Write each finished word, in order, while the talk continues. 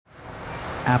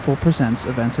Apple Presents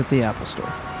events at the Apple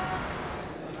Store.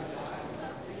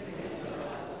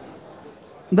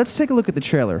 Let's take a look at the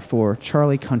trailer for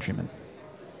Charlie Countryman.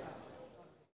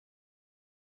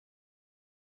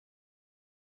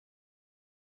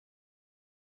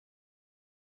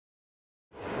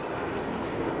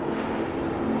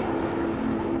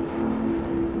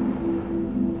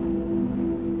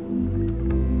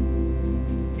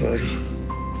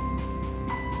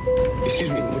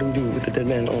 Excuse me, what do we do with the dead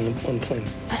man on the plane?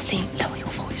 Firstly, lower your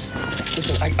voice.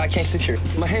 Listen, I can't sit here.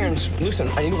 My hands, listen,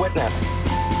 I need a wet nap.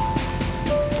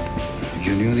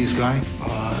 You knew this guy?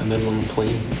 I met him on the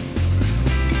plane.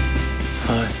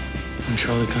 Hi, I'm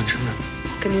Charlie Countryman.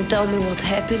 Can you tell me what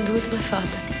happened with my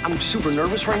father? I'm super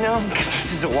nervous right now because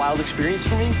this is a wild experience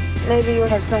for me. Maybe you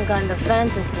have some kind of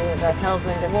fantasy about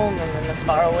helping the woman in the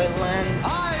faraway land.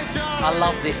 I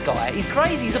love this guy. He's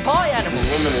crazy. He's a party animal.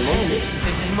 This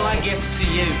is my gift to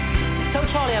you. Tell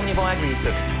Charlie how many Viagra you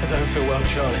took. I don't feel well,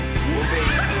 Charlie.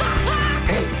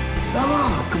 Hey,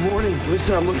 Mama. Good morning.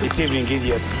 Listen, I'm looking. It's evening,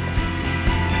 idiot.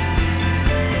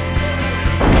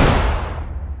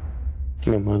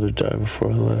 My mother died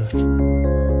before I left.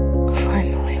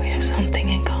 Finally, we have something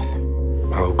in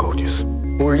common. Hello, gorgeous.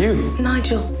 Who are you?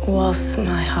 Nigel was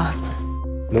my husband.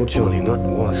 No, Charlie, not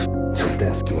was. Till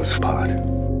death do us part.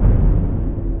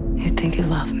 You think you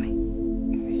love me?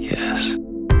 Yes.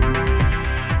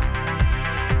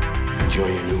 Enjoy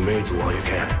your new maids while you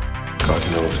can. God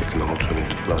knows they can all turn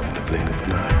into blood in the blink of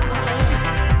an eye.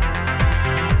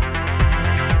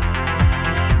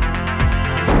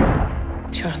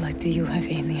 Charlie, do you have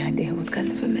any idea what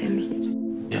kind of a man he is?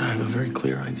 Yeah, I have a very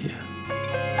clear idea.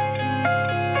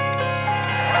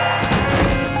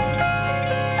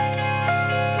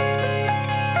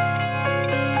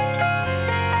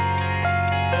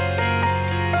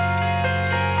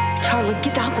 Charlie,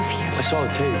 get out of here. I saw the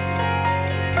tape.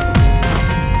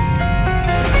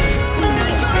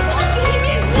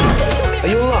 Are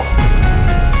you in love?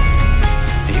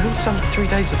 Are you in some 3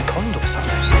 days of the Condor or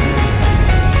something?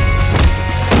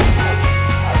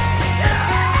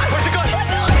 Where's the gun?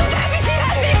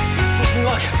 Wish me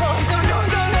luck.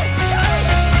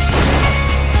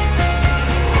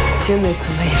 You need to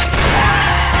leave.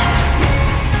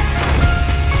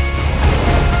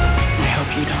 I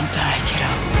hope you don't die, kiddo.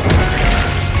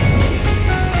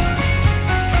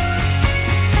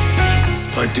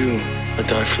 If I do, I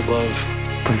die for love.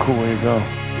 Pretty cool way to go.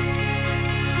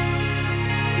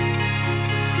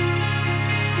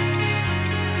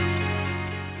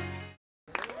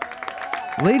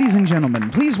 Ladies and gentlemen,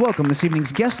 please welcome this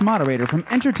evening's guest moderator from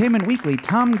Entertainment Weekly,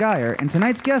 Tom Geyer, and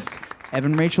tonight's guests,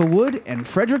 Evan Rachel Wood and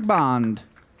Frederick Bond.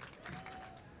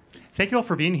 Thank you all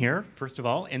for being here, first of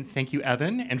all, and thank you,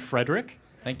 Evan and Frederick.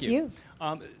 Thank you.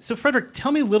 So, Frederick,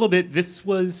 tell me a little bit. This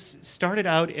was started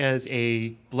out as a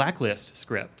Blacklist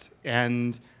script,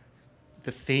 and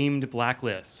the famed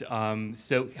Blacklist.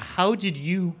 So, how did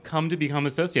you come to become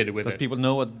associated with Does it? people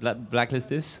know what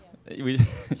Blacklist is?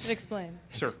 Should explain.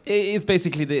 Sure. It's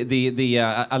basically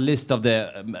a list of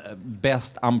the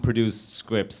best unproduced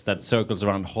scripts that circles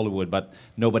around Hollywood, but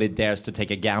nobody dares to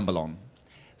take a gamble on.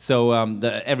 So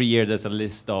every year there's a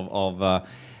list of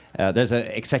there's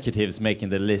executives making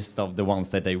the list of the ones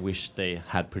that they wish they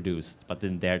had produced but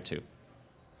didn't dare to.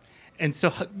 And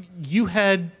so, you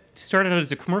had started out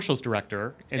as a commercials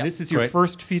director, and Yeah, this is your correct.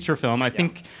 first feature film. I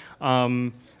think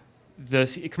the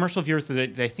commercial of yours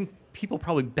that I think people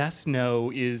probably best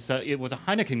know is it was a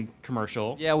Heineken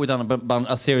commercial. Yeah, we've done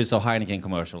a series of Heineken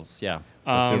commercials. Yeah,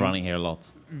 that's been running here a lot.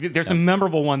 There's a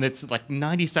memorable one that's like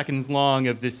 90 seconds long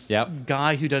of this Yep.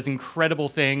 guy who does incredible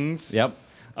things. Yep.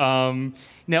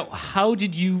 Now, how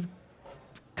did you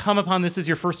come upon this as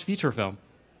your first feature film?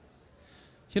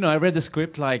 You know, I read the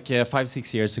script like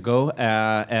 5-6 years ago,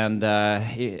 and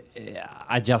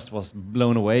I just was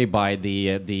blown away by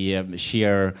the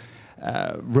sheer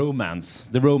romance.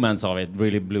 The romance of it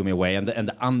really blew me away, and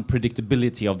the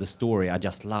unpredictability of the story I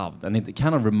just loved. And it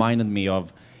kind of reminded me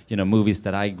of, you know, movies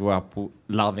that I grew up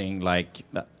loving, like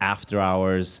After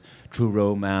Hours, True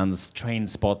Romance,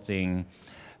 Trainspotting,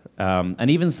 and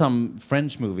even some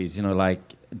French movies, you know,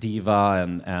 like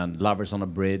Diva and Lovers on a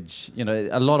Bridge. You know,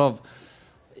 a lot of...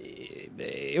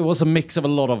 It was a mix of a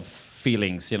lot of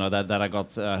feelings, you know, that I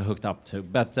got hooked up to.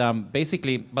 But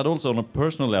basically, but also on a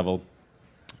personal level,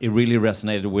 it really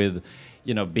resonated with,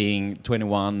 you know, being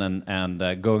 21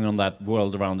 and going on that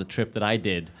world around the trip that I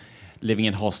did, living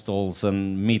in hostels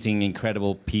and meeting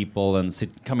incredible people and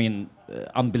coming in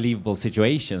unbelievable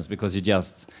situations because you're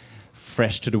just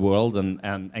fresh to the world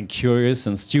and curious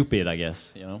and stupid, I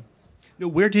guess, you know. Now,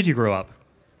 where did you grow up?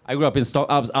 I grew up in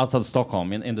outside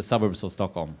Stockholm, in the suburbs of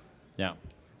Stockholm. Yeah.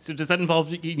 So does that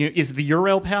involve, is it the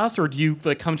Eurail pass, or do you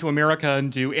come to America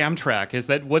and do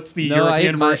Amtrak? What's the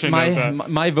European version of that?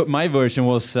 My version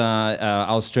was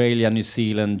Australia, New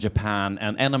Zealand, Japan,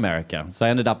 and America. So I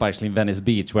ended up actually in Venice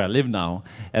Beach, where I live now,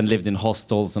 and lived in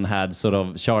hostels and had sort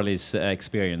of Charlie's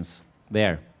experience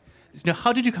there. So now,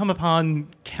 how did you come upon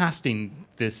casting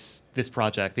this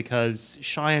project? Because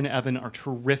Shia and Evan are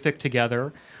terrific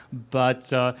together, but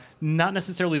not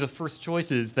necessarily the first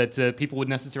choices that people would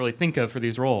necessarily think of for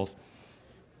these roles.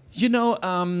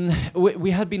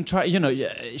 We had been trying.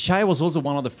 Shia was also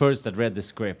one of the first that read the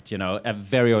script.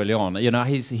 Very early on.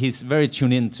 He's very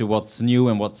tuned into what's new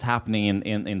and what's happening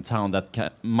in town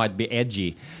that might be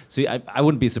edgy. So I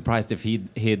wouldn't be surprised if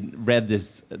he'd read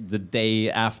this the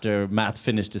day after Matt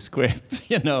finished the script.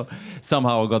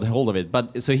 Somehow got hold of it.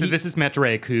 But so this is Matt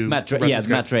Drake who. Matt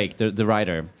Drake, the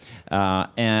writer.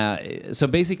 So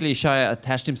basically, Shia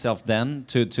attached himself then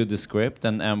to the script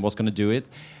and was going to do it.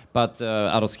 But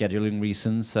out of scheduling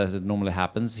reasons, as it normally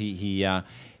happens,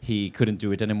 he couldn't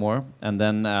do it anymore. And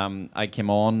then I came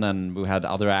on, and we had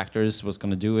other actors was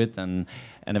going to do it, and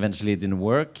eventually it didn't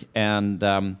work. And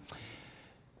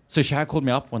so Shia called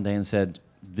me up one day and said,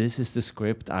 "This is the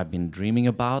script I've been dreaming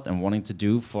about and wanting to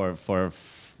do for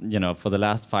the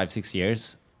last 5-6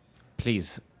 years.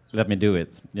 Please let me do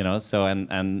it." So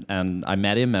and I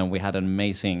met him, and we had an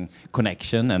amazing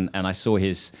connection, and I saw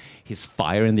his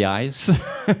fire in the eyes.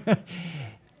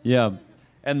 Yeah.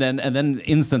 And then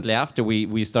instantly after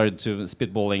we started to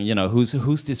spitballing,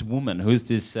 who's this woman, who's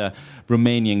this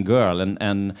Romanian girl,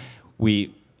 and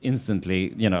we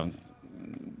instantly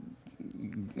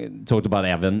talked about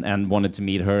Evan and wanted to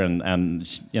meet her,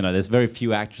 and there's very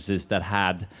few actresses that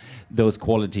had those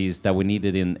qualities that we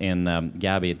needed in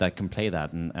Gabby that can play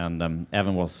that, and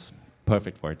Evan was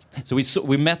perfect for it. So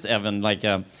we met Evan like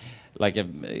a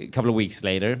couple of weeks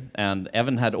later, and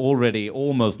Evan had already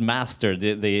almost mastered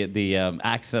the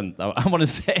accent. I want to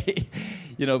say,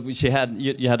 you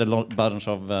had a bunch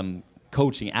of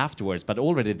coaching afterwards, but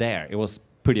already there it was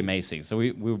pretty amazing. So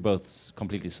we were both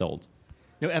completely sold.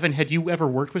 Now, Evan, had you ever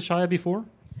worked with Shia before?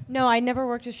 No, I never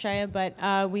worked with Shia,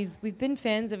 but we've been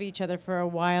fans of each other for a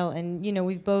while, and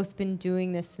we've both been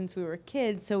doing this since we were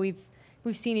kids. So we've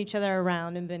seen each other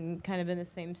around and been kind of in the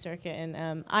same circuit.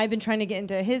 And I've been trying to get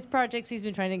into his projects, he's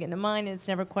been trying to get into mine, and it's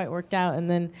never quite worked out. And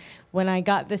then when I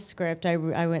got this script, I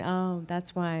went, oh,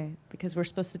 that's why, because we're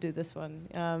supposed to do this one.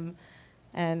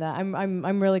 And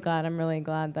I'm really glad. I'm really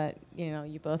glad that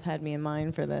you both had me in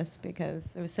mind for this,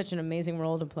 because it was such an amazing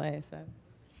role to play. So.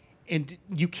 And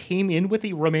you came in with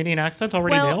a Romanian accent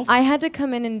already nailed? I had to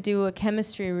come in and do a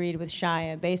chemistry read with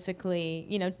Shia. Basically,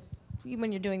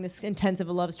 when you're doing this intensive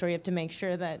a love story, you have to make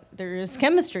sure that there is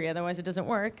chemistry, otherwise it doesn't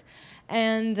work.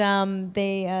 And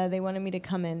they wanted me to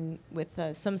come in with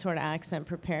some sort of accent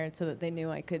prepared so that they knew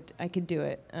I could do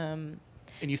it. And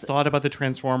you thought about the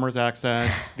Transformers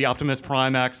accent, the Optimus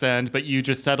Prime accent, but you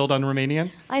just settled on Romanian?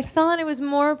 I thought it was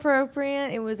more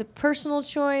appropriate. It was a personal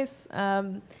choice.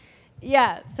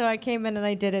 So I came in and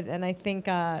I did it, and I think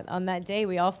on that day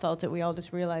we all felt it. We all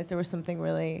just realized there was something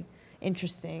really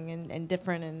interesting and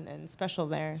different and special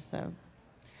there. So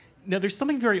now there's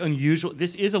something very unusual.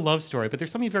 This is a love story, but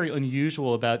there's something very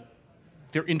unusual about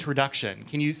their introduction.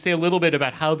 Can you say a little bit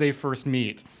about how they first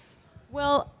meet?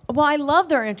 Well, I love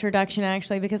their introduction,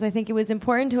 actually, because I think it was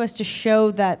important to us to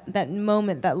show that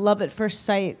moment, that love at first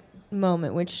sight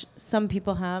moment, which some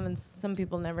people have and some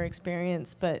people never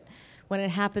experience. But when it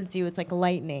happens to you, it's like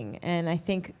lightning. And I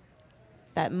think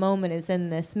that moment is in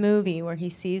this movie where he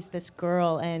sees this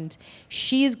girl, and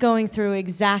she's going through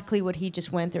exactly what he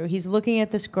just went through. He's looking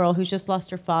at this girl who's just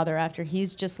lost her father after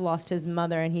he's just lost his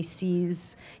mother, and he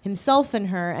sees himself in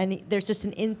her, and there's just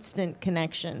an instant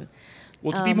connection.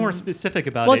 Well, to be more specific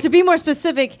about it. Well, to be more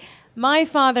specific, my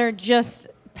father just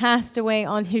passed away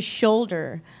on his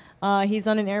shoulder. He's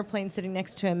on an airplane sitting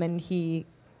next to him, and he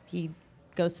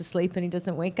goes to sleep and he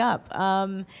doesn't wake up.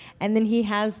 And then he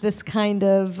has this kind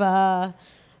of, I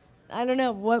don't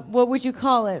know, what would you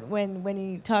call it when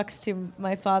he talks to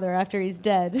my father after he's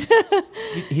dead?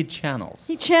 He channels.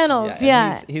 He channels,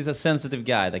 yeah. He's a sensitive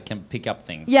guy that can pick up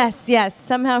things. Yes.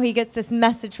 Somehow he gets this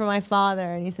message from my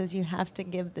father, and he says, you have to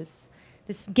give this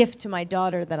gift to my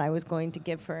daughter that I was going to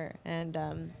give her.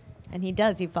 And he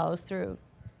does. He follows through.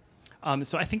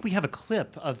 So I think we have a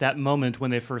clip of that moment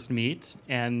when they first meet,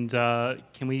 and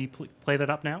can we play that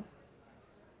up now?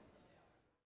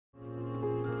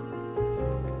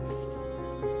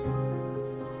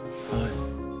 Hi,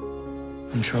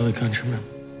 I'm Charlie Countryman.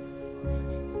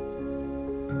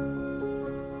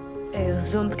 Eu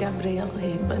sunt Gabriela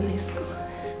Ibanescu.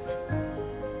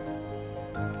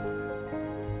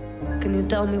 Can you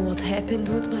tell me what happened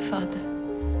with my father?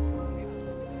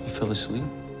 He fell asleep.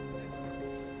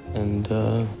 And,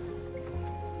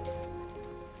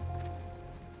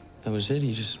 that was it.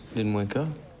 He just didn't wake up.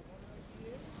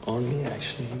 On me,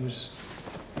 actually. He was...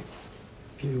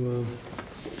 If you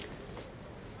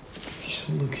just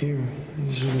look here.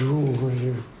 There's a drool right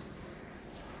here.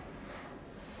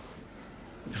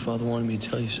 Your father wanted me to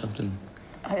tell you something.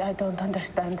 I don't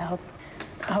understand how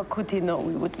could he know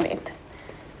we would meet?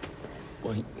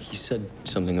 Well, he said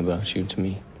something about you to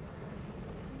me.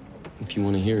 If you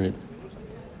want to hear it.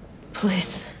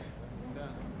 Please.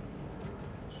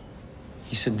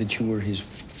 He said that you were his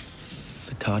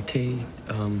fatate,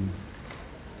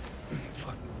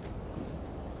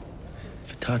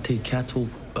 fatate cattle,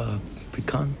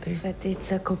 picante?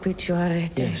 Fetița cu picioare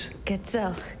de Yes.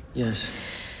 quetzal. Yes.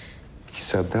 He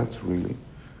said that, really?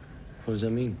 What does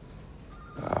that mean?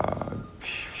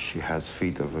 She has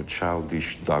feet of a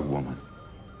childish dog woman.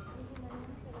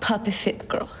 Puppy fit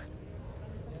girl.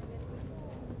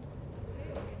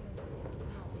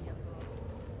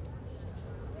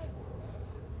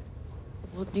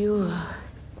 Would you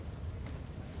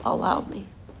allow me?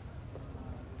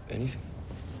 Anything?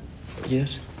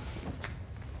 Yes.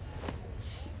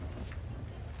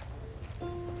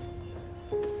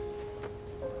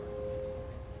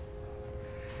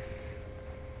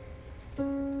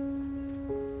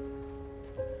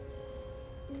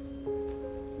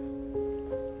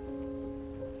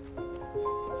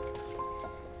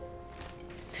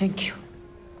 Thank you.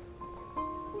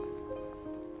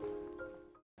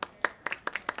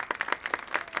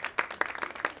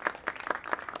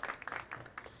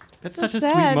 That's So such a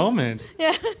sad. sweet moment.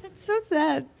 Yeah, it's so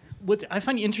sad. What I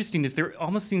find interesting is there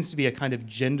almost seems to be a kind of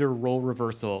gender role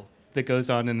reversal that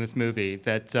goes on in this movie.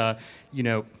 That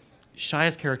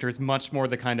Shia's character is much more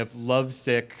the kind of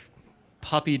lovesick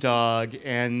puppy dog,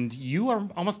 and you are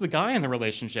almost the guy in the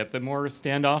relationship, the more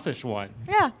standoffish one.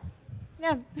 Yeah.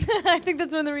 I think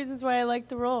that's one of the reasons why I liked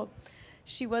the role.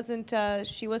 She wasn't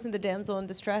the damsel in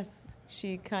distress.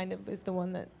 She kind of is the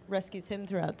one that rescues him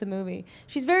throughout the movie.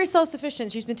 She's very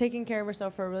self-sufficient. She's been taking care of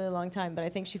herself for a really long time, but I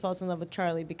think she falls in love with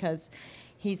Charlie because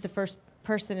he's the first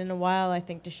person in a while, I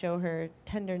think, to show her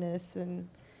tenderness, and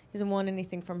he doesn't want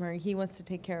anything from her. He wants to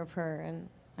take care of her, and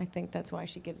I think that's why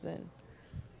she gives in.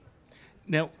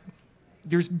 Now,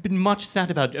 there's been much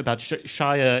said about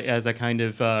Shia as a kind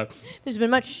of... There's been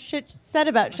much shit said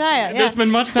about Shia. There's been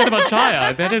much said about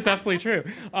Shia. That is absolutely true.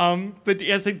 But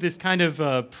as this kind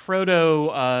of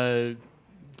proto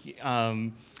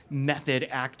method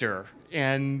actor,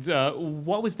 and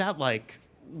what was that like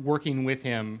working with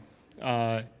him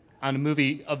on a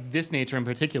movie of this nature in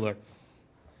particular?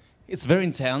 It's very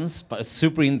intense, but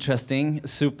super interesting.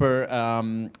 Super,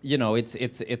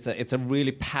 it's a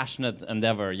really passionate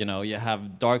endeavor. You know, you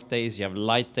have dark days, you have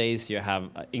light days, you have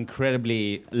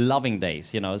incredibly loving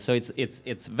days. You know, so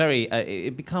it's very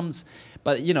it becomes.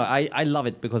 But you know, I love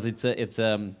it because it's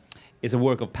a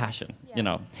work of passion. Yeah. You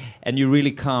know, and you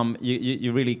really come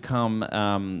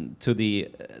to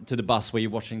the bus where you're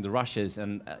watching the rushes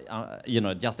and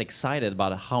just excited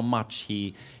about how much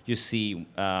you see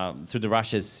through the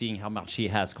rushes, seeing how much he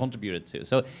has contributed to.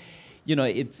 So, you know,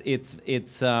 he's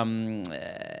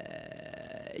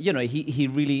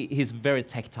very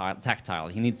tactile.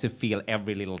 He needs to feel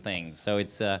every little thing. So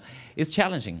it's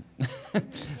challenging.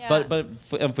 Yeah. But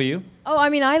for you? Oh, I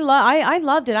mean, I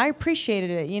loved it. I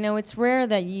appreciated it. You know, it's rare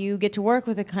that you get to work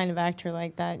with a kind of actor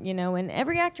like that, you know, and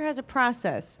every actor has a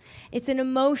process. It's an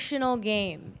emotional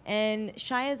game. And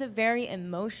Shia is a very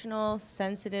emotional,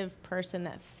 sensitive person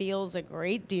that feels a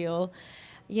great deal,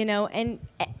 you know, and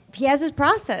he has his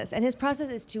process. And his process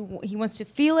is he wants to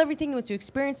feel everything, he wants to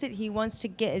experience it, he wants to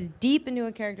get as deep into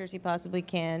a character as he possibly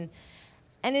can.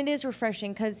 And it is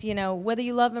refreshing because, you know, whether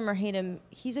you love him or hate him,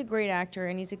 he's a great actor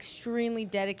and he's extremely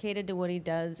dedicated to what he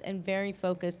does and very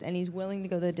focused, and he's willing to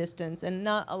go the distance. And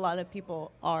not a lot of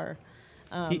people are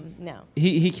now.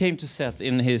 He came to set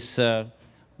in his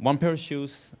one pair of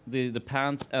shoes, the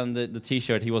pants, and the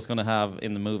T-shirt he was going to have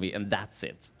in the movie, and that's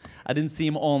it. I didn't see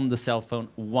him on the cell phone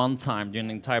one time during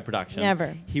the entire production.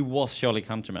 Never. He was Shirley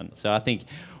Countryman. So I think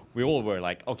we all were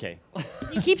like, okay.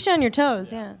 You keep you on your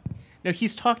toes, yeah. Now,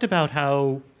 he's talked about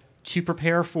how to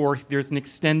prepare for, there's an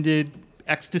extended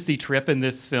ecstasy trip in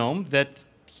this film, that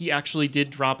he actually did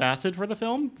drop acid for the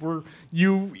film. Were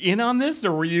you in on this,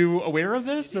 or were you aware of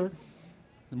this? Or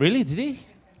Really? Did he?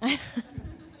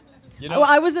 You know? Well,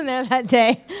 I wasn't there that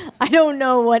day. I don't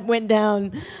know what went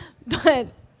down. But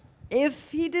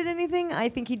if he did anything, I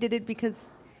think he did it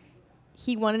because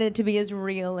he wanted it to be as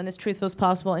real and as truthful as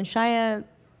possible. And Shia,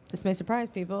 this may surprise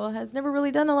people, has never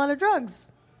really done a lot of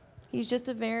drugs. He's just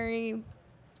a very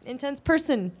intense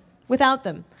person without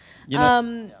them. You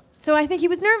know- So I think he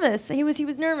was nervous. He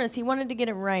was nervous. He wanted to get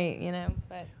it right,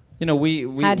 But You know,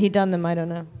 we had he done them, I don't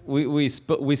know.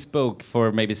 we spoke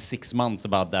for maybe 6 months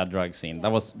about that drug scene.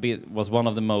 That was one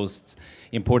of the most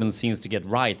important scenes to get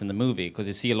right in the movie, because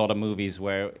you see a lot of movies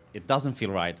where it doesn't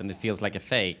feel right and it feels like a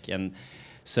fake. And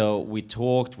so we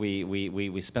talked.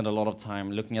 We spent a lot of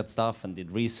time looking at stuff and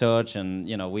did research, and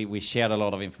we shared a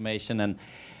lot of information.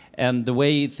 And the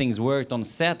way things worked on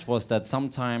set was that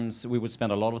sometimes we would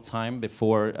spend a lot of time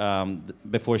before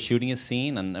shooting a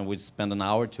scene, and we'd spend an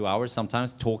hour, 2 hours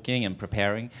sometimes talking and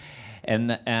preparing, and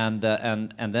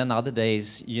then other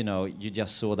days, you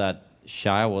just saw that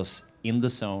Shia was in the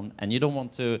zone, and you don't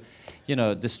want to,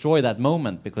 destroy that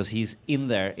moment because he's in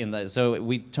there. So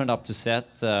we turned up to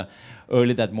set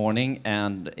early that morning,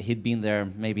 and he'd been there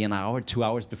maybe an hour, 2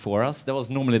 hours before us. That was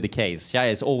normally the case.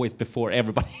 Shia is always before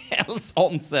everybody else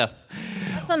on set.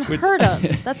 That's unheard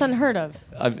of. That's unheard of.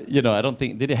 I don't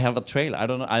think, did he have a trailer? I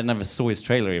don't know. I never saw his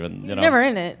trailer even. He's never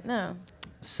in it. No.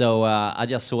 So I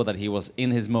just saw that he was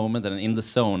in his moment and in the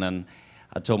zone, and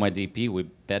I told my DP, we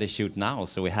better shoot now,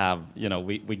 so we have,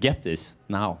 we get this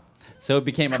now. So it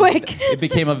became it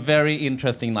became a very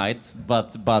interesting night,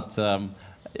 but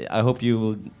I hope you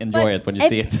will enjoy it when you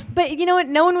see it. But you know what?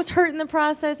 No one was hurt in the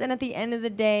process, and at the end of the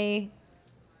day,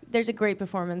 there's a great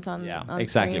performance on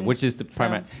exactly, screen. which is the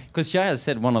primary. Because Shia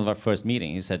said one of our first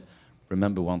meetings, he said,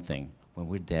 "Remember one thing: when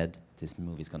we're dead, this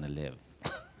movie's gonna live."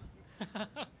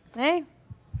 Hey,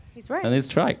 he's right. And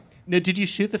it's right. Now, did you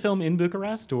shoot the film in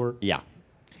Bucharest, or? Yeah.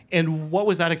 And what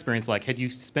was that experience like? Had you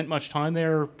spent much time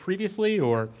there previously,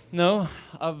 or? No,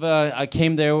 I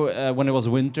came there when it was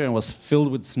winter and was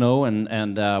filled with snow,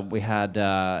 and we had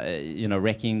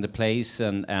wrecking the place,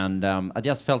 and I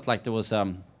just felt like there was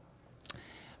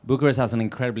Bucharest has an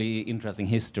incredibly interesting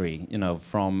history,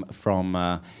 from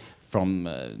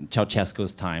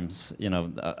Ceausescu's times,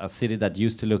 a city that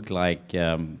used to look like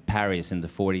Paris in the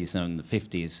 40s and the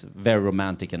 50s, very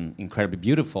romantic and incredibly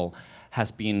beautiful,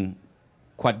 has been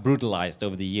quite brutalized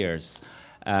over the years.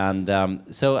 And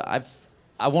so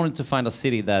I wanted to find a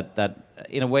city that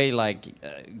in a way, like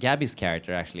Gabby's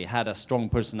character actually had a strong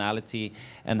personality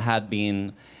and had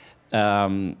been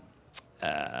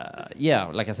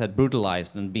like I said,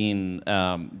 brutalized and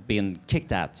been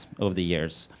kicked at over the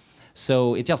years.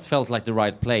 So it just felt like the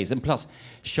right place. And plus,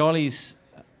 Charlie's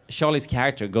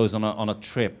character goes on a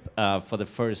trip for the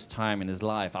first time in his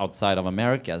life outside of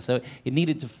America. So it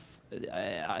needed to.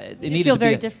 It needed feel to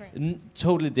very be different.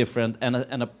 Totally different,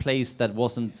 and a place that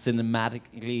wasn't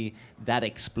cinematically that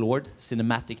explored.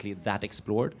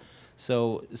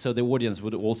 So the audience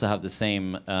would also have the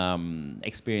same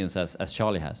experience as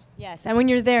Charlie has. Yes, and when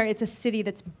you're there, it's a city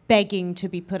that's begging to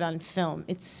be put on film.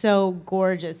 It's so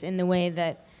gorgeous in the way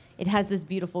that it has this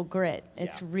beautiful grit.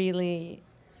 It's really,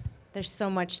 there's so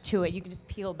much to it. You can just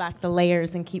peel back the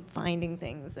layers and keep finding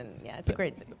things, and it's a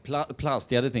great thing. Plus,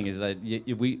 the other thing is that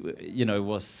it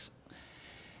was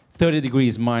 30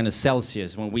 degrees minus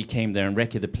Celsius when we came there and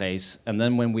wrecked the place, and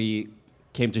then when we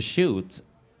came to shoot,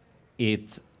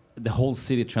 the whole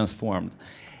city transformed,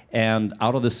 and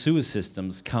out of the sewer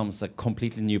systems comes a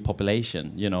completely new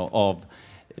population. Of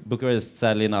Bucharest,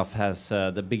 sadly enough, has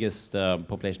the biggest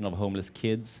population of homeless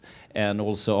kids and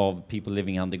also of people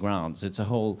living underground. So it's a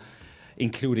whole,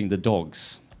 including the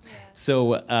dogs. Yeah.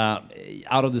 So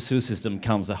out of the sewer system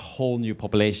comes a whole new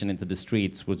population into the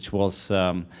streets, which was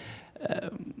in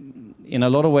a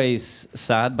lot of ways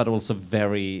sad, but also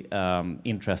very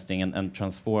interesting and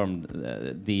transformed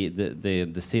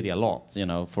the city a lot,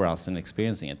 for us in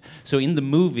experiencing it. So in the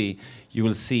movie, you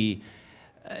will see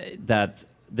that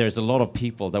there's a lot of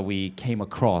people that we came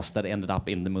across that ended up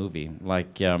in the movie,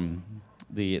 like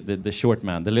the short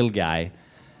man, the little guy,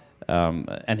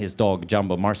 and his dog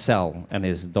Jumbo, Marcel, and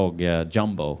his dog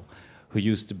Jumbo, who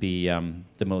used to be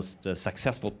the most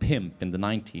successful pimp in the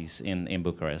 90s in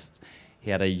Bucharest.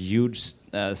 He had a huge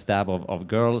stab of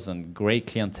girls and great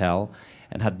clientele,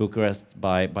 and had Bucharest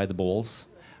by the balls.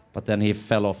 But then he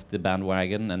fell off the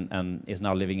bandwagon and is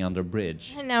now living under a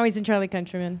bridge. And now he's in Charlie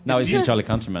Countryman. Now he's in Charlie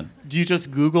Countryman. Do you just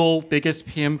Google biggest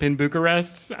pimp in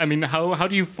Bucharest? I mean, how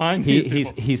do you find these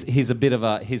people?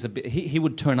 He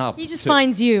would turn up. He just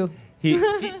finds you.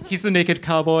 He's the naked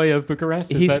cowboy of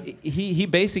Bucharest. He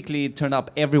basically turned up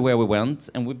everywhere we went,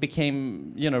 and we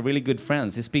became really good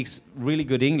friends. He speaks really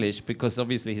good English because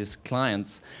obviously his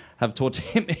clients have taught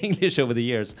him English over the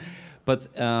years. But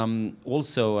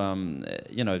also,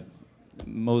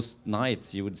 most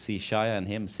nights you would see Shia and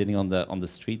him sitting on the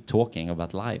street talking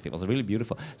about life. It was really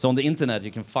beautiful. So on the internet you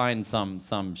can find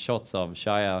some shots of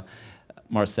Shia,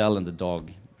 Marcel, and the dog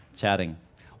chatting.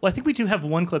 Well, I think we do have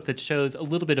one clip that shows a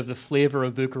little bit of the flavor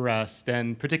of Bucharest,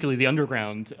 and particularly the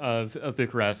underground of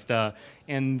Bucharest.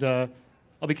 And I'll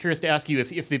be curious to ask you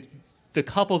if the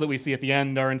couple that we see at the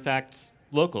end are in fact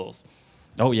locals.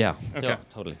 Oh yeah. Okay. Yeah,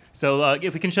 totally. So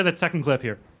if we can show that second clip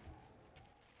here.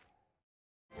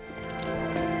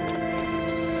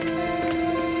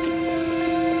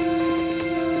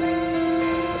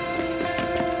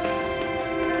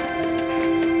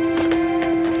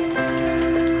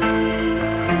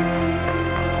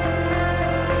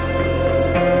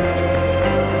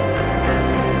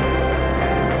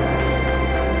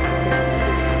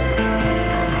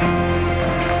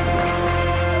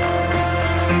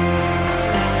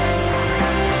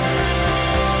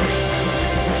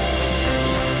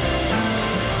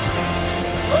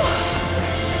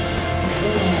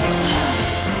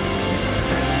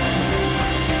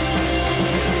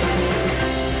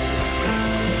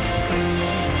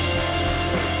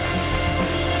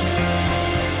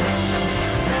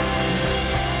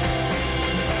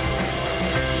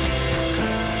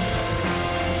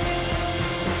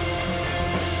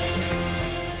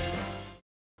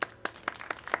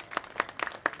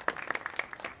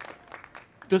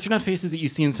 Those are not faces that you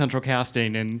see in central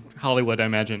casting in Hollywood, I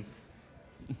imagine.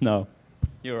 No,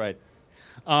 you're right.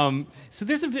 So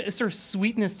there's a sort of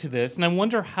sweetness to this, and I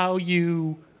wonder how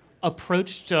you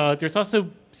approached. There's also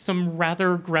some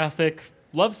rather graphic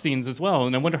love scenes as well,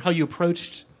 and I wonder how you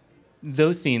approached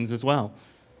those scenes as well.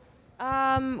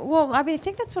 Well, I mean, I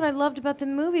think that's what I loved about the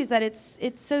movie is that it's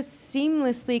so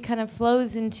seamlessly kind of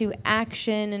flows into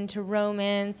action, into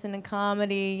romance, into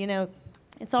comedy. You know,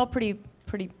 it's all pretty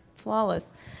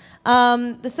flawless.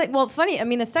 Funny. I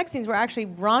mean, the sex scenes were actually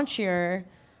raunchier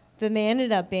than they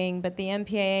ended up being, but the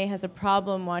MPAA has a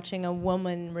problem watching a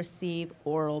woman receive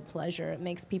oral pleasure. It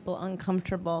makes people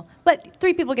uncomfortable. But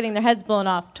 3 people getting their heads blown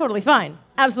off, totally fine.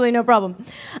 Absolutely no problem.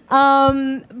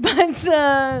 But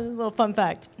a little fun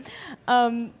fact.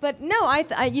 But no,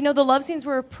 the love scenes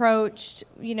were approached,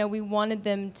 we wanted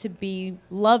them to be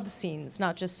love scenes,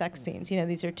 not just sex scenes.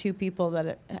 These are 2 people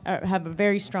that have a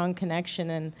very strong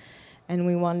connection, and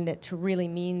we wanted it to really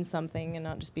mean something and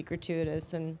not just be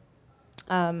gratuitous. And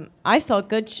I felt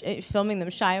good filming them.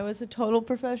 Shia was a total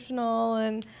professional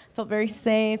and felt very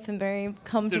safe and very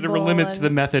comfortable. So there were limits to the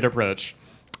method approach.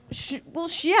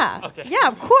 Yeah. Okay. Yeah,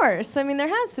 of course. I mean, there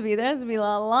has to be a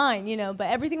line, but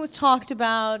everything was talked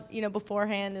about,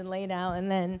 beforehand and laid out,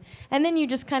 and then you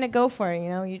just kind of go for it,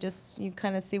 you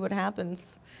kind of see what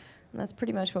happens. And that's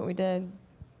pretty much what we did.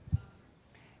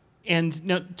 And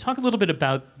now talk a little bit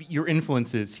about your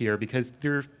influences here, because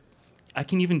I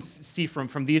can even see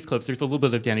from these clips, there's a little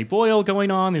bit of Danny Boyle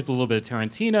going on, there's a little bit of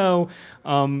Tarantino.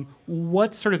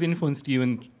 What sort of influenced you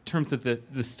in terms of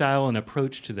the style and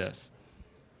approach to this?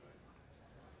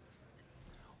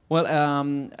 Well,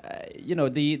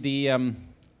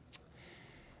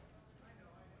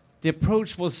 the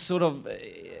approach was sort of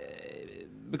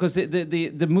because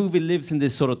the movie lives in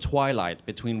this sort of twilight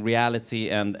between reality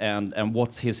and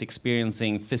what he's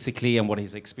experiencing physically and what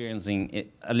he's experiencing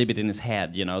a little bit in his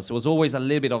head, So it was always a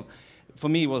little bit of, for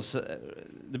me,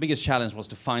 the biggest challenge was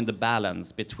to find the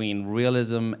balance between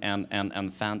realism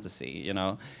and fantasy,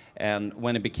 And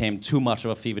when it became too much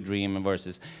of a fever dream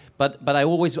versus, but I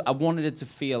wanted it to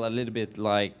feel a little bit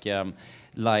like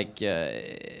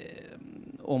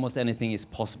almost anything is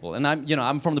possible. And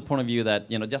I'm from the point of view that,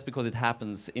 just because it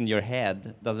happens in your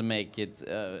head doesn't make it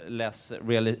less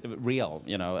real.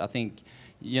 I think,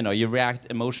 you react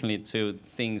emotionally to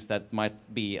things that might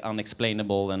be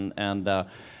unexplainable and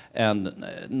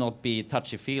not be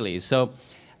touchy-feely. So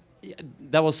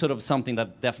that was sort of something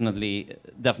that definitely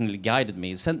guided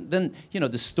me. So then,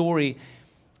 the story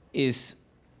is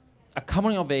a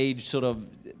coming of age sort of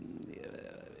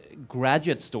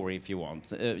graduate story, if you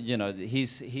want.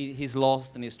 He's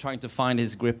lost and he's trying to find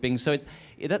his gripping. So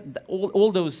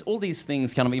all these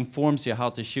things kind of informs you how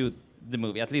to shoot the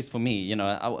movie. At least for me,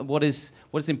 what is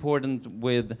important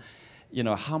with,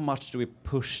 how much do we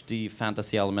push the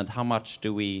fantasy element? How much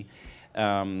do we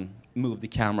move the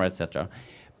camera, etc.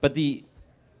 But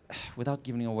without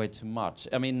giving away too much,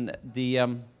 I mean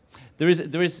there is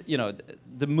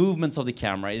the movements of the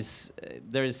camera is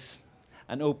there is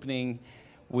an opening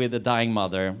with a dying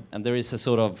mother, and there is a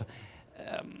sort of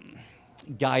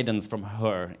guidance from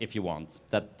her, if you want,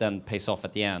 that then pays off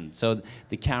at the end. So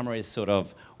the camera is sort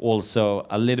of also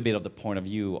a little bit of the point of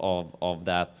view of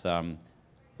that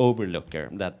overlooker,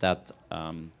 that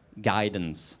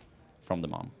guidance from the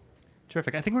mom.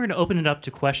 Terrific. I think we're going to open it up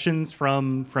to questions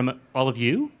from all of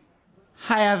you.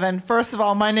 Hi, Evan. First of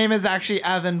all, my name is actually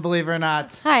Evan, believe it or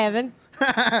not. Hi, Evan.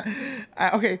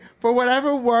 Okay, for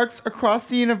whatever works across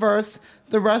the universe,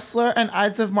 The Wrestler and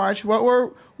Ides of March, what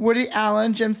were Woody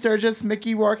Allen, Jim Sturgis,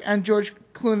 Mickey Rourke, and George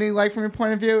Clooney like from your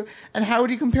point of view? And how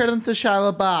would you compare them to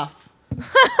Shia LaBeouf?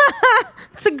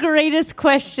 It's the greatest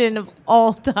question of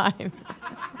all time.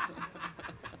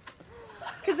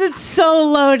 Because it's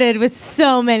so loaded with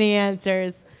so many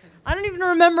answers. I don't even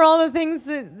remember all the things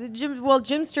that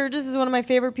Jim Sturgis is one of my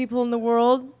favorite people in the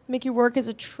world. Mickey Rourke is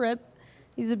a trip.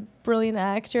 He's a brilliant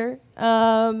actor.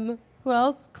 Who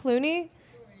else? Clooney?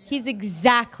 He's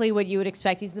exactly what you would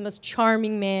expect. He's the most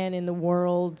charming man in the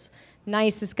world.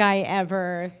 Nicest guy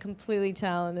ever. Completely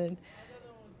talented.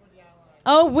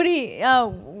 Oh, Woody.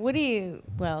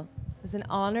 Well, it was an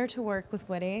honor to work with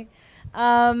Woody.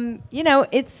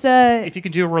 It's... If you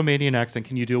can do a Romanian accent,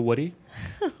 can you do a Woody?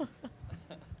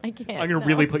 I can't. I'm going to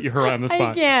really put her on the spot.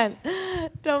 I can't.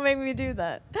 Don't make me do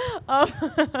that.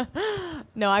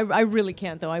 No, I really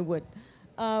can't, though. I would.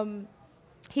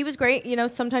 He was great.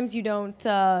 Sometimes you don't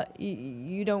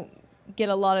get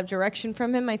a lot of direction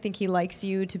from him. I think he likes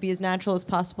you to be as natural as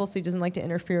possible, so he doesn't like to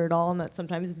interfere at all, and that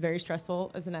sometimes is very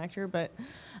stressful as an actor. But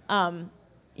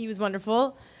he was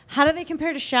wonderful. How do they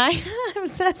compare to Shia?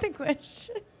 Was that the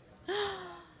question?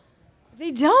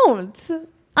 They don't.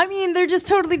 I mean, they're just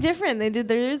totally different.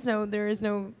 There is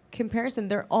no comparison.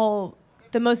 They're all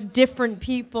the most different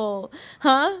people,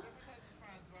 huh?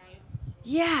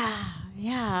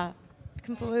 Yeah,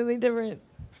 completely different.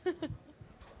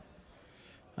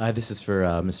 Hi, this is for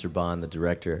Mr. Bond, the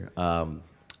director.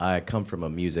 I come from a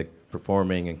music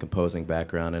performing and composing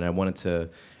background, and I wanted to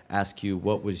ask you,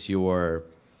 what was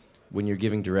when you're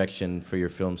giving direction for your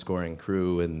film scoring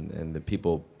crew and the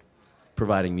people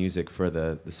providing music for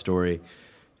the story,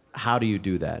 how do you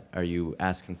do that? Are you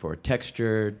asking for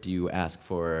texture? Do you ask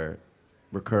for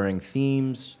recurring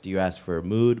themes? Do you ask for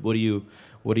mood?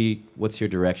 What's your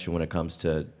direction when it comes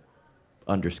to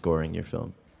underscoring your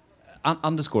film?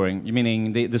 Underscoring? You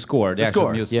meaning the score? The actual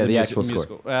score. music, Yeah, the music, actual music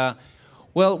score.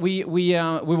 Well, we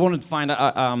wanted to find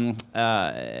a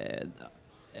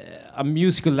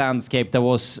musical landscape that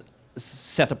was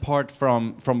set apart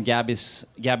from Gabby's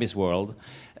world.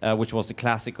 Which was the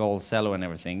classical cello and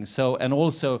everything. So, and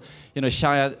also,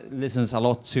 Shia listens a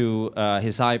lot to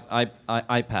his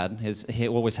iPad. He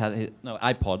always had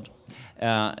iPod.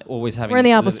 Always having. We're in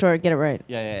the Apple Store. Get it right.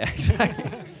 Yeah,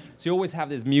 exactly. So you always have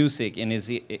this music in his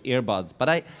earbuds. But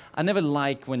I never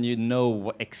like when you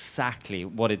know exactly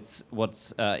what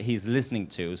he's listening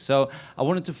to. So I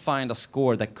wanted to find a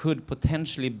score that could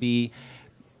potentially be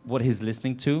what he's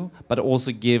listening to, but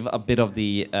also give a bit of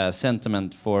the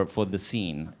sentiment for the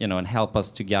scene, and help us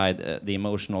to guide the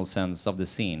emotional sense of the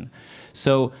scene.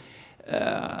 So,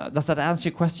 does that answer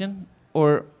your question?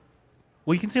 Or,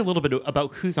 well, you can say a little bit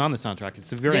about who's on the soundtrack.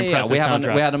 It's a very impressive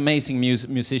soundtrack. We had amazing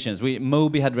musicians.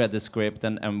 Moby had read the script,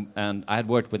 and I had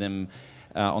worked with him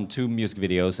on 2 music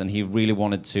videos, and he really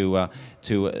wanted to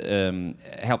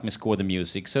help me score the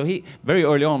music. So he, very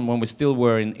early on, when we still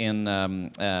were in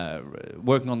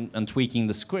working on and tweaking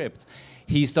the script,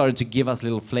 he started to give us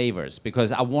little flavors,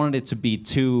 because I wanted it to be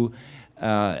too.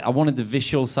 I wanted the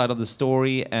visual side of the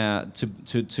story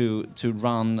to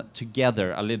run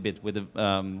together a little bit with the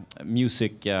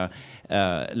music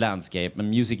landscape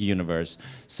and music universe.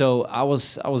 So I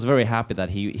was very happy that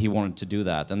he wanted to do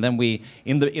that. And then we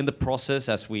in the process,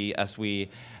 as we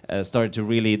started to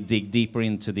really dig deeper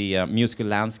into the musical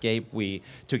landscape, we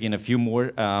took in a few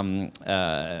more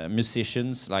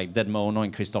musicians like Dead Mono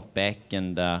and Christoph Beck,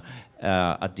 and a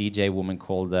DJ woman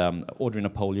called Audrey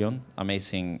Napoleon.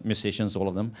 Amazing musicians, all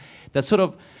of them. That sort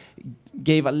of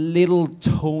gave a little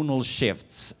tonal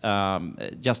shifts,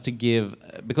 just to give,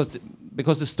 because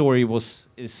the story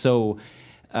is so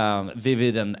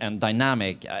vivid and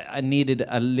dynamic. I needed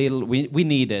a little. We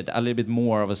needed a little bit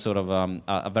more of a sort of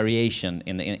a variation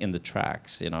in the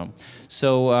tracks,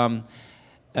 So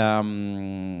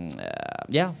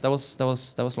yeah, that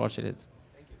was largely it.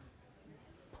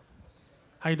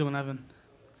 How you doing, Evan?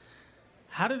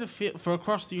 How did it feel for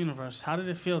Across the Universe? How did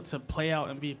it feel to play out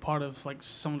and be part of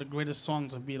some of the greatest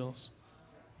songs of Beatles?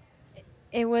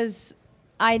 It was.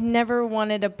 I never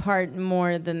wanted a part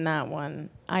more than that one.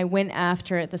 I went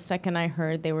after it the second I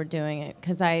heard they were doing it,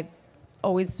 because I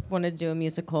always wanted to do a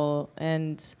musical,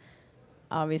 and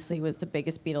obviously was the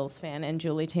biggest Beatles fan and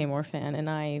Julie Taymor fan, and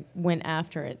I went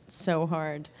after it so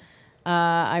hard.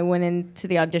 I went into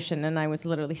the audition and I was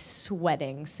literally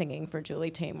sweating singing for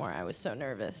Julie Taymor. I was so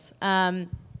nervous. So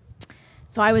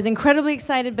I was incredibly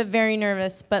excited but very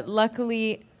nervous. But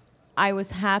luckily, I was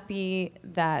happy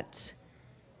that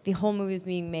the whole movie was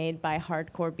being made by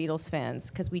hardcore Beatles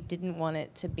fans, because we didn't want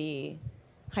it to be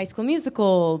High School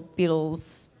Musical,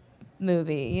 Beatles,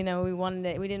 movie. You know, we wanted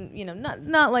it. We didn't. You know,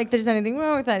 not like there's anything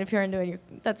wrong with that. If you're into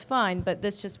it, that's fine. But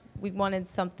this just we wanted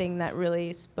something that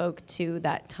really spoke to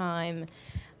that time,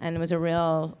 and was a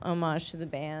real homage to the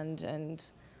band. And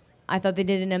I thought they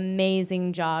did an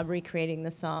amazing job recreating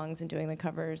the songs and doing the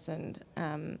covers. And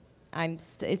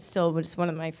it's still just one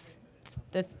of my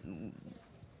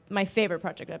favorite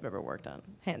project I've ever worked on,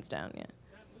 hands down. Yeah.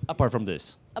 Apart from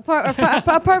this.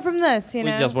 Apart from this, you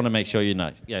know. We just want to make sure you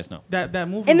guys know. That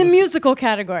movie in the was- musical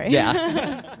category.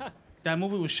 Yeah. That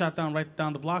movie was shot down right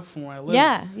down the block from where I live.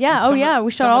 Yeah. And Oh yeah,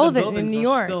 we shot all of it in New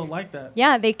York. Still like that.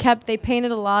 Yeah, they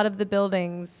painted a lot of the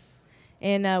buildings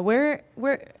in where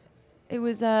it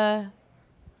was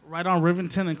Right on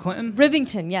Rivington and Clinton.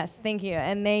 Rivington, yes, thank you.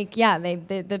 And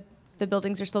the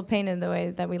buildings are still painted the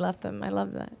way that we left them. I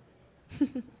love that.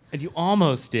 And you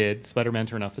almost did Spider-Man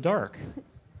Turn Off the Dark.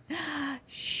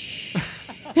 Shh.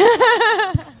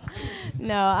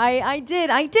 No, I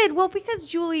did. Well, because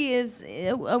Julie is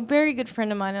a very good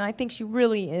friend of mine, and I think she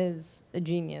really is a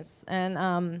genius.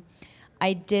 And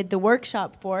I did the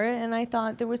workshop for it, and I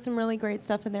thought there was some really great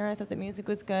stuff in there. I thought the music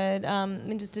was good.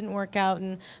 It just didn't work out,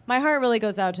 and my heart really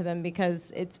goes out to them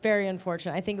because it's very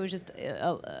unfortunate. I think it was just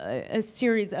a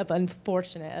series of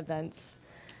unfortunate events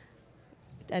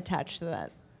attached to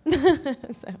that.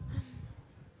 So.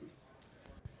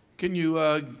 Can you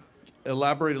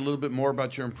elaborate a little bit more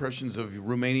about your impressions of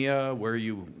Romania? Where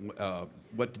you,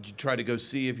 what did you try to go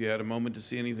see if you had a moment to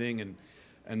see anything,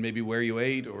 and maybe where you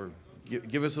ate, or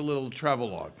give us a little travel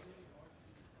log.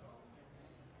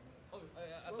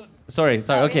 Sorry.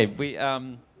 Okay, we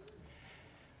the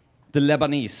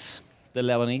Lebanese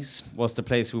was the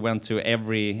place we went to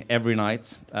every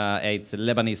night. Ate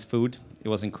Lebanese food. It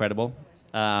was incredible,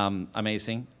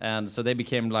 amazing, and so they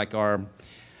became like our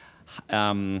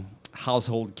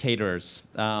household caterers.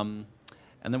 And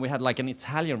then we had like an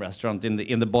Italian restaurant in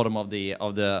the bottom of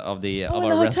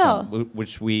our restaurant,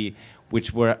 which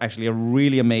were actually a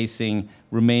really amazing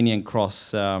Romanian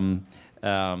cross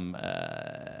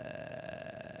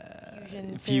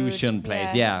fusion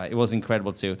place. Yeah, it was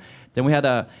incredible too. Then we had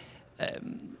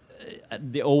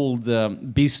the old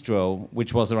bistro,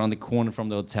 which was around the corner from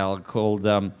the hotel, called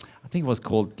I think it was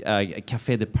called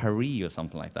Café de Paris or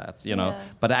something like that. You know,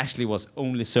 but actually was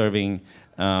only serving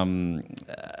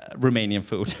Romanian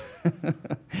food.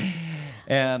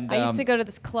 And I used to go to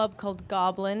this club called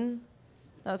Goblin.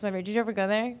 That was my favorite. Did you ever go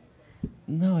there?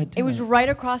 No, I didn't. It was right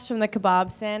across from the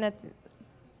kebab stand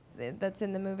that's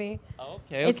in the movie. Oh,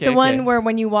 okay. It's the one where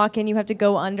when you walk in, you have to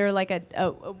go under like a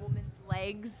woman's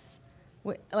legs,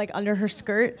 like under her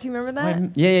skirt. Do you remember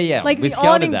that? Yeah. Like we the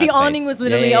awning. that The place. awning was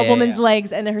literally a woman's yeah.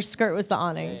 legs, and then her skirt was the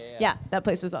awning. Yeah, that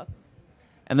place was awesome.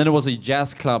 And then there was a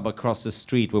jazz club across the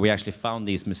street where we actually found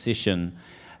these musicians.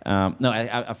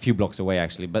 A few blocks away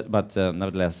actually, but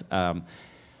nevertheless,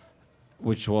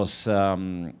 which was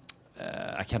I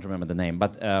can't remember the name,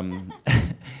 but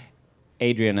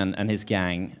Adrian and his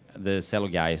gang, the cello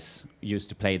guys, used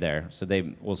to play there, so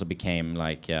they also became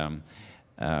like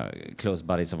close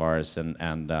buddies of ours,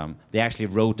 and they actually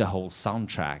wrote a whole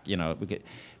soundtrack. You know,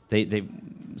 they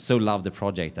so loved the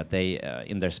project that they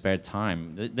in their spare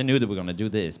time, they knew that we were going to do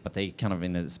this, but they kind of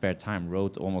in their spare time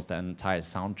wrote almost the entire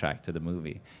soundtrack to the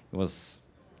movie. It was,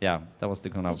 yeah, that was the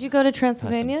kind of. Did you go to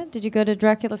Transylvania? Did you go to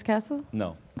Dracula's castle?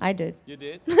 No. I did. You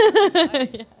did?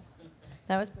 Yeah.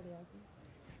 That was pretty awesome.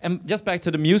 And just back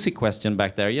to the music question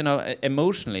back there, you know,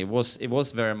 emotionally, it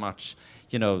was very much,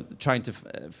 you know, trying to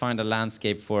find a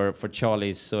landscape for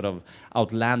Charlie's sort of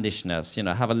outlandishness, you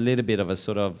know, have a little bit of a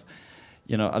sort of,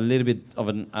 you know, a little bit of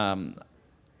an,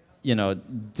 you know,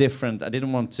 different. I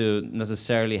didn't want to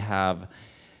necessarily have,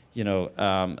 you know,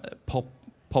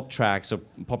 pop tracks or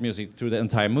pop music through the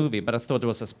entire movie, but I thought there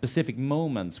was a specific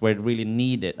moments where I really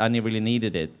needed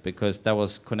it, because that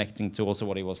was connecting to also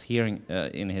what he was hearing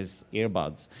in his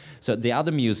earbuds. So the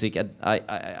other music,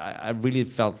 I really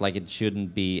felt like it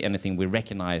shouldn't be anything we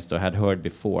recognized or had heard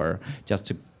before, just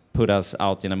to put us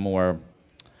out in a more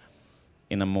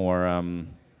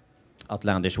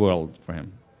outlandish world for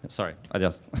him. Sorry, I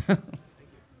just.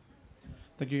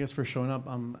 Thank you guys for showing up.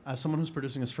 As someone who's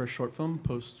producing his first short film,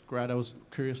 post-grad, I was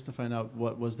curious to find out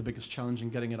what was the biggest challenge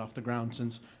in getting it off the ground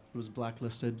since it was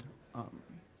blacklisted. What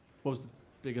was the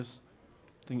biggest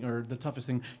thing or the toughest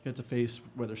thing you had to face,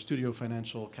 whether studio,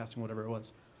 financial, casting, whatever it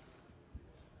was?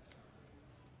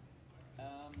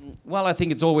 Well, I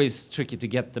think it's always tricky to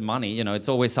get the money. You know, it's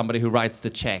always somebody who writes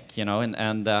the check. You know,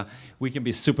 and we can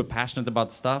be super passionate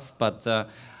about stuff, but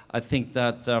I think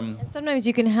that And sometimes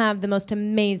you can have the most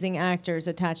amazing actors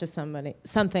attached to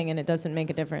something, and it doesn't make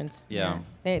a difference. Yeah.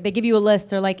 They give you a list.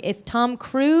 They're like, if Tom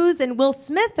Cruise and Will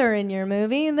Smith are in your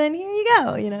movie, then here you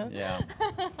go. You know. Yeah.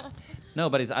 No,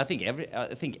 but I think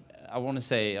I want to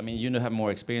say. I mean, you have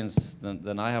more experience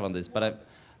than I have on this, but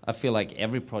I feel like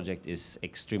every project is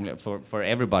extremely for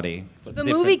everybody. If a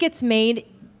movie gets made,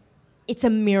 it's a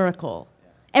miracle.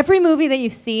 Every movie that you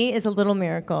see is a little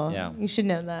miracle. Yeah. You should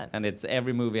know that. And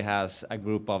every movie has a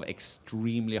group of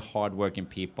extremely hardworking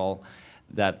people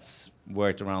that's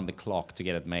worked around the clock to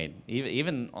get it made.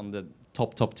 Even on the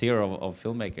top tier of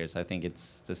filmmakers, I think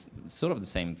it's sort of the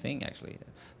same thing, actually.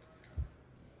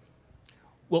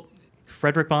 Well,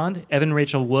 Frederick Bond, Evan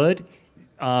Rachel Wood,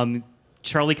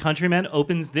 Charlie Countryman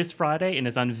opens this Friday and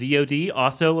is on VOD,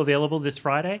 also available this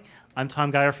Friday. I'm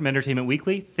Tom Geyer from Entertainment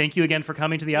Weekly. Thank you again for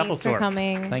coming to the Apple Store. Thanks for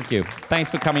coming. Thank you.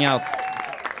 Thanks for coming out.